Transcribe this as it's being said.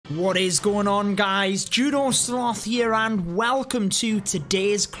What is going on, guys? Judo Sloth here, and welcome to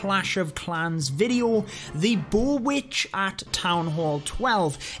today's Clash of Clans video, the BoWitch at Town Hall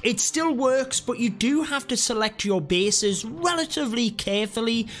 12. It still works, but you do have to select your bases relatively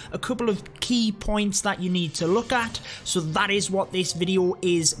carefully. A couple of key points that you need to look at, so that is what this video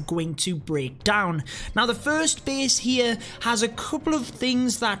is going to break down. Now, the first base here has a couple of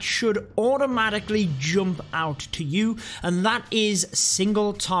things that should automatically jump out to you, and that is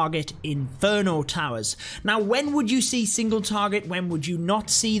Single Target Inferno Towers. Now, when would you see single target? When would you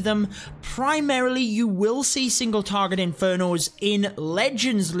not see them? Primarily, you will see single target Infernos in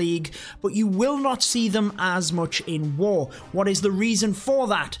Legends League, but you will not see them as much in War. What is the reason for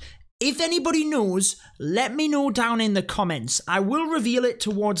that? If anybody knows, let me know down in the comments. I will reveal it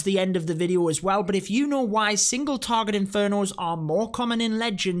towards the end of the video as well, but if you know why single target Infernos are more common in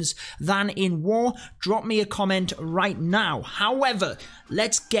Legends than in War, drop me a comment right now. However,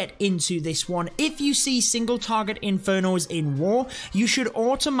 let's get into this one. If you see single target Infernos in War, you should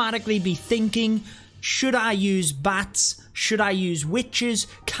automatically be thinking, should I use bats? Should I use witches?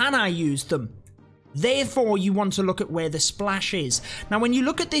 Can I use them? Therefore, you want to look at where the splash is. Now, when you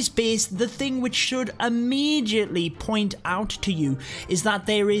look at this base, the thing which should immediately point out to you is that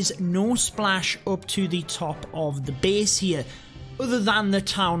there is no splash up to the top of the base here, other than the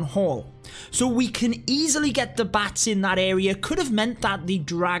town hall. So we can easily get the bats in that area. Could have meant that the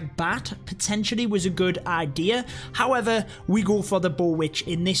drag bat potentially was a good idea. However, we go for the BoWitch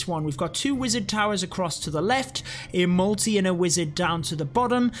in this one. We've got two wizard towers across to the left, a multi and a wizard down to the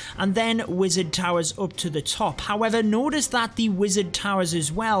bottom, and then wizard towers up to the top. However, notice that the wizard towers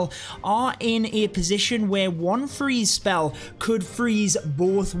as well are in a position where one freeze spell could freeze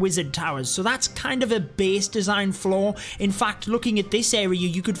both wizard towers. So that's kind of a base design flaw. In fact, looking at this area,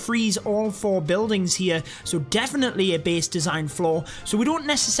 you could freeze all four buildings here, so definitely a base design flaw. So we don't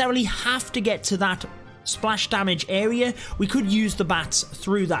necessarily have to get to that splash damage area. We could use the bats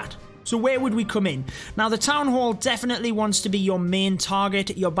through that. So where would we come in? Now, the town hall definitely wants to be your main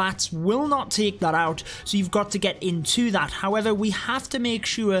target. Your bats will not take that out, so you've got to get into that. However, we have to make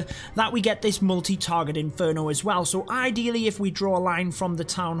sure that we get this multi-target Inferno as well. So ideally, if we draw a line from the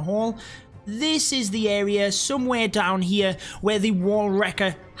town hall, this is the area somewhere down here where the wall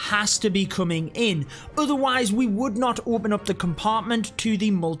wrecker has to be coming in. Otherwise, we would not open up the compartment to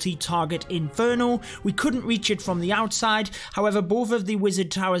the multi-target Inferno. We couldn't reach it from the outside. However, both of the wizard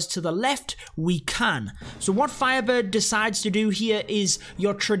towers to the left, we can. So what Firebird decides to do here is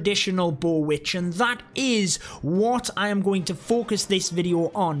your traditional BoWitch, and that is what I am going to focus this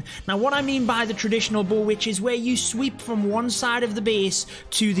video on. Now, what I mean by the traditional BoWitch is where you sweep from one side of the base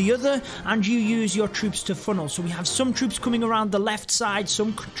to the other, and you use your troops to funnel. So we have some troops coming around the left side,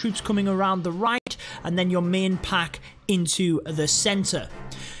 some troops coming around the right, and then your main pack into the center.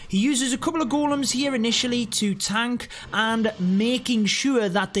 He uses a couple of golems here initially to tank and making sure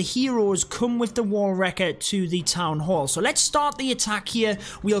that the heroes come with the wall wrecker to the town hall. So let's start the attack here.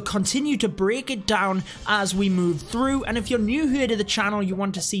 We'll continue to break it down as we move through. And if you're new here to the channel, you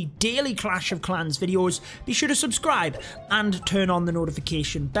want to see daily Clash of Clans videos, be sure to subscribe and turn on the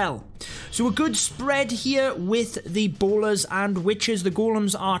notification bell. So a good spread here with the bowlers and witches. The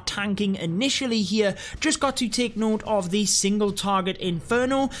golems are tanking initially here. Just got to take note of the single target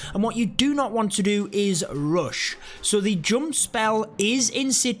Inferno. And what you do not want to do is rush. So the jump spell is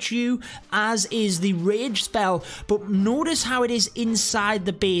in situ, as is the rage spell, but notice how it is inside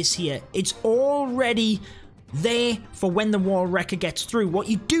the base here. It's already there for when the wall wrecker gets through. What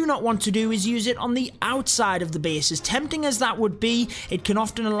you do not want to do is use it on the outside of the base. As tempting as that would be, it can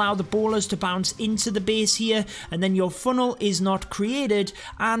often allow the bowlers to bounce into the base here, and then your funnel is not created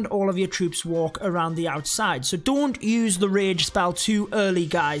and all of your troops walk around the outside. So don't use the rage spell too early,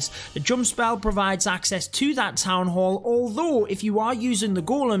 guys. The jump spell provides access to that town hall, although if you are using the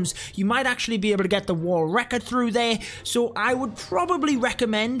golems, you might actually be able to get the wall wrecker through there. So I would probably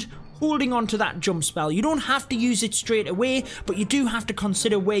recommend holding on to that jump spell. You don't have to use it straight away, but you do have to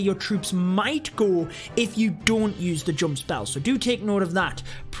consider where your troops might go if you don't use the jump spell. So do take note of that.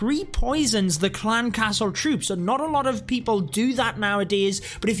 Pre-poisons the clan castle troops. So not a lot of people do that nowadays,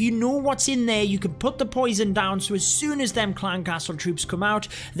 but if you know what's in there, you can put the poison down, so as soon as them clan castle troops come out,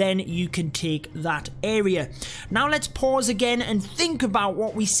 then you can take that area. Now let's pause again and think about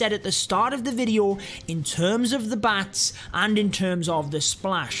what we said at the start of the video in terms of the bats and in terms of the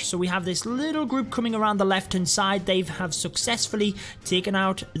splash. So we have this little group coming around the left-hand side. They have successfully taken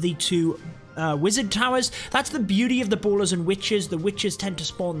out the two wizard towers. That's the beauty of the bowlers and witches. The witches tend to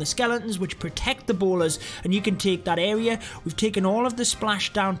spawn the skeletons, which protect the bowlers, and you can take that area. We've taken all of the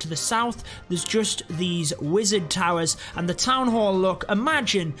splash down to the south. There's just these wizard towers and the town hall. Look,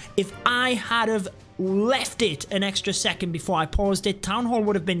 imagine if I had have left it an extra second before I paused it, town hall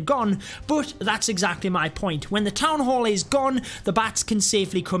would have been gone. But that's exactly my point. When the town hall is gone, the bats can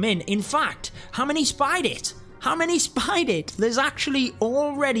safely come in. In fact, how many spied it? How many spied it? There's actually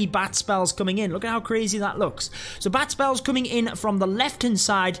already bat spells coming in. Look at how crazy that looks. So bat spells coming in from the left-hand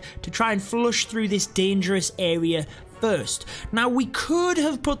side to try and flush through this dangerous area first. Now, we could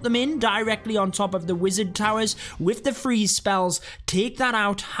have put them in directly on top of the wizard towers with the freeze spells, take that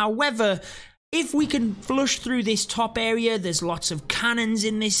out. However, if we can flush through this top area, there's lots of cannons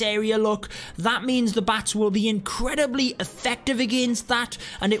in this area, look. That means the bats will be incredibly effective against that,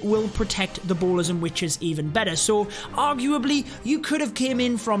 and it will protect the bowlers and witches even better. So, arguably, you could have came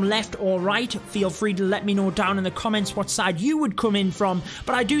in from left or right. Feel free to let me know down in the comments what side you would come in from.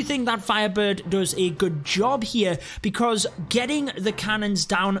 But I do think that Firebird does a good job here, because getting the cannons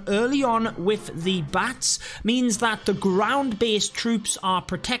down early on with the bats means that the ground-based troops are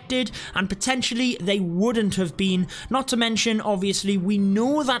protected, and potentially they wouldn't have been. Not to mention, obviously, we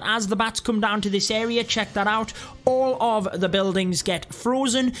know that as the bats come down to this area, check that out, all of the buildings get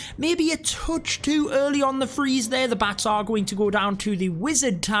frozen. Maybe a touch too early on the freeze there. The bats are going to go down to the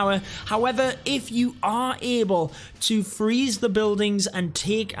wizard tower. However, if you are able to freeze the buildings and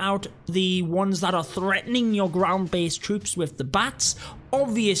take out the ones that are threatening your ground-based troops with the bats,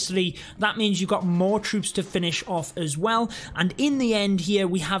 obviously that means you've got more troops to finish off as well. And in the end here,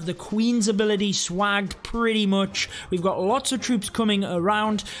 we have the Queen's ability swagged pretty much. We've got lots of troops coming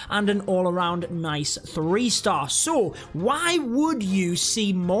around and an all-around nice 3-star. So why would you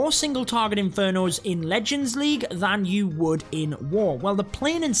see more single target Infernos in Legends League than you would in War? Well, the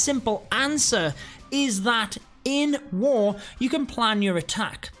plain and simple answer is that in War, you can plan your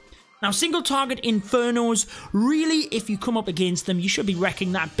attack. Now, single target Infernos, really, if you come up against them, you should be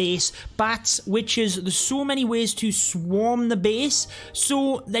wrecking that base. Bats, witches, there's so many ways to swarm the base,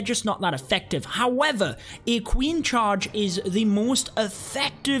 so they're just not that effective. However, a Queen Charge is the most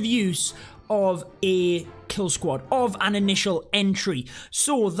effective use of a kill squad, of an initial entry.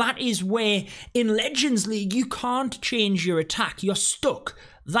 So that is where in Legends League you can't change your attack, you're stuck.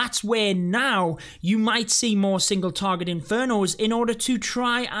 That's where now you might see more single target Infernos in order to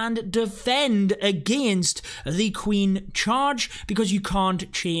try and defend against the Queen Charge, because you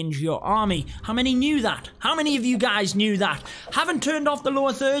can't change your army. How many knew that? How many of you guys knew that? Haven't turned off the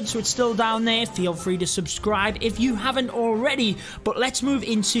lower third, so it's still down there. Feel free to subscribe if you haven't already. But let's move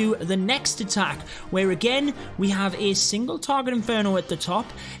into the next attack, where again we have a single target Inferno at the top,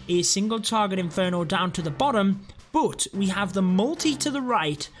 a single target Inferno down to the bottom, but we have the multi to the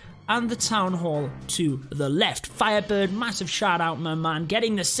right and the town hall to the left. Firebird, massive shout out, my man,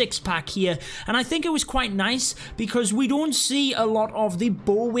 getting the 6-pack here. And I think it was quite nice because we don't see a lot of the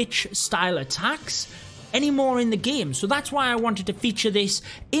BoWitch style attacks anymore in the game. So that's why I wanted to feature this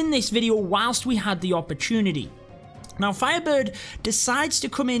in this video whilst we had the opportunity. Now, Firebird decides to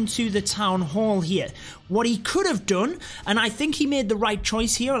come into the town hall here. What he could have done, and I think he made the right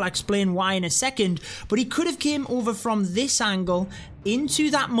choice here, I'll explain why in a second, but he could have came over from this angle into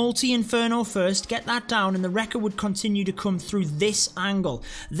that multi-inferno first, get that down, and the wrecker would continue to come through this angle.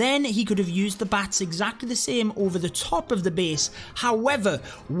 Then he could have used the bats exactly the same over the top of the base. However,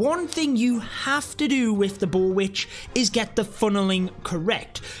 one thing you have to do with the BoWitch is get the funneling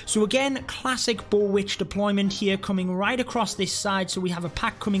correct. So again, classic BoWitch deployment here, coming right across this side. So we have a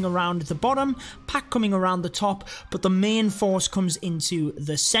pack coming around the bottom, pack coming around the top, but the main force comes into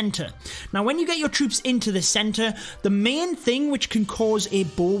the center. Now, when you get your troops into the center, the main thing which can cause a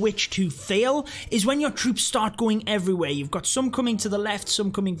BoWitch to fail is when your troops start going everywhere. You've got some coming to the left,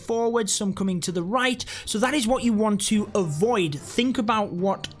 some coming forward, some coming to the right. So that is what you want to avoid. Think about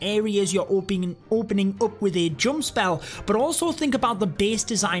what areas you're opening up with a jump spell, but also think about the base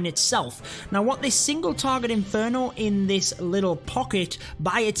design itself. Now, what this single target Inferno in this little pocket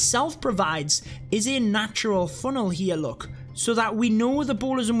by itself provides is a natural funnel here, look. So that we know the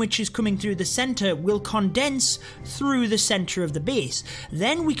bowlers and witches coming through the center will condense through the center of the base.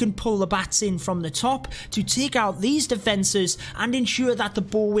 Then we can pull the bats in from the top to take out these defenses and ensure that the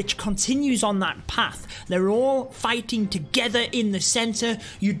BoWitch continues on that path. They're all fighting together in the center.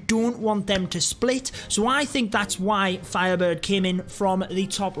 You don't want them to split. So I think that's why Firebird came in from the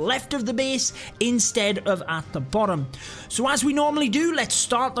top left of the base instead of at the bottom. So as we normally do, let's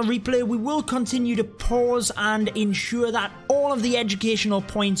start the replay. We will continue to pause and ensure that all of the educational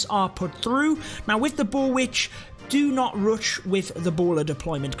points are put through. Now with the BoWitch, do not rush with the bowler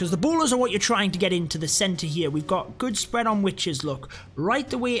deployment, because the bowlers are what you're trying to get into the center here. We've got good spread on witches, look, right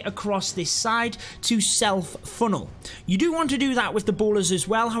the way across this side to self-funnel. You do want to do that with the bowlers as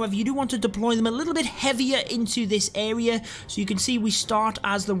well. However, you do want to deploy them a little bit heavier into this area. So you can see we start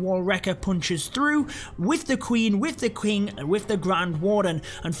as the wall wrecker punches through with the queen, with the king, and with the grand warden.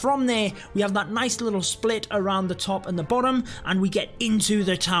 And from there, we have that nice little split around the top and the bottom, and we get into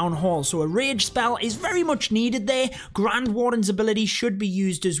the town hall. So a rage spell is very much needed there. Grand Warden's ability should be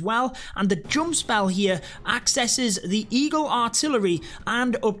used as well, and the jump spell here accesses the Eagle Artillery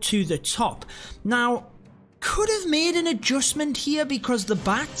and up to the top. Now, could have made an adjustment here because the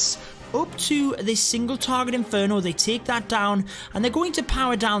bats up to this Single Target Inferno, they take that down and they're going to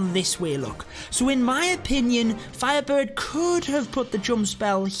power down this way, look. So in my opinion, Firebird could have put the jump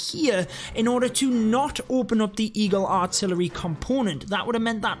spell here in order to not open up the Eagle Artillery component. That would have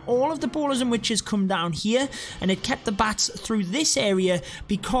meant that all of the bowlers and witches come down here, and it kept the bats through this area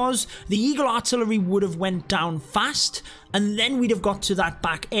because the Eagle Artillery would have went down fast, and then we'd have got to that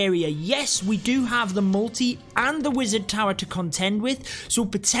back area. Yes, we do have the multi and the wizard tower to contend with, so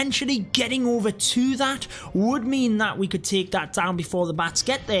potentially getting over to that would mean that we could take that down before the bats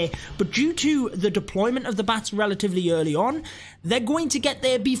get there. But due to the deployment of the bats relatively early on, they're going to get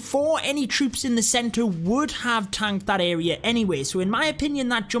there before any troops in the center would have tanked that area anyway. So in my opinion,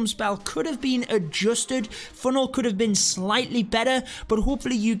 that jump spell could have been adjusted. Funnel could have been slightly better, but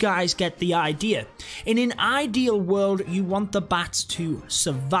hopefully you guys get the idea. In an ideal world, you want the bats to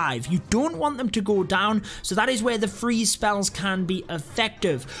survive. You don't want them to go down, so that is where the freeze spells can be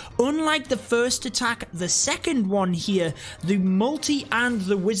effective. Unlike the first attack, the second one here, the multi and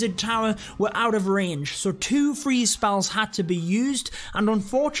the wizard tower were out of range, so 2 freeze spells had to be used, and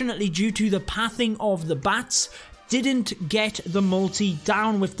unfortunately, due to the pathing of the bats, didn't get the multi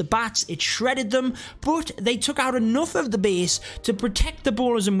down with the bats. It shredded them, but they took out enough of the base to protect the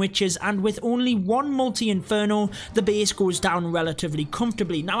bowlers and witches, and with only 1 multi-inferno, the base goes down relatively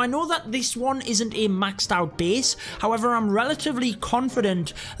comfortably. Now, I know that this one isn't a maxed out base, however, I'm relatively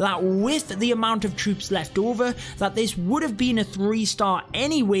confident that with the amount of troops left over, that this would have been a 3-star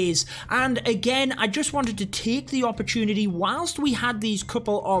anyways. And again, I just wanted to take the opportunity whilst we had these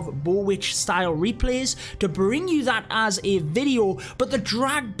couple of BoWitch style replays to bring you that as a video. But the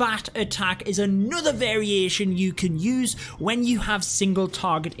drag bat attack is another variation you can use when you have single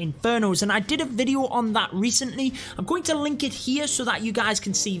target infernos, and I did a video on that recently. I'm going to link it here so that you guys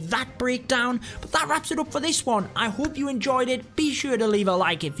can see that breakdown. But that wraps it up for this one. I hope you enjoyed it. Be sure to leave a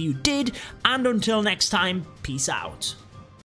like if you did, and until next time, peace out.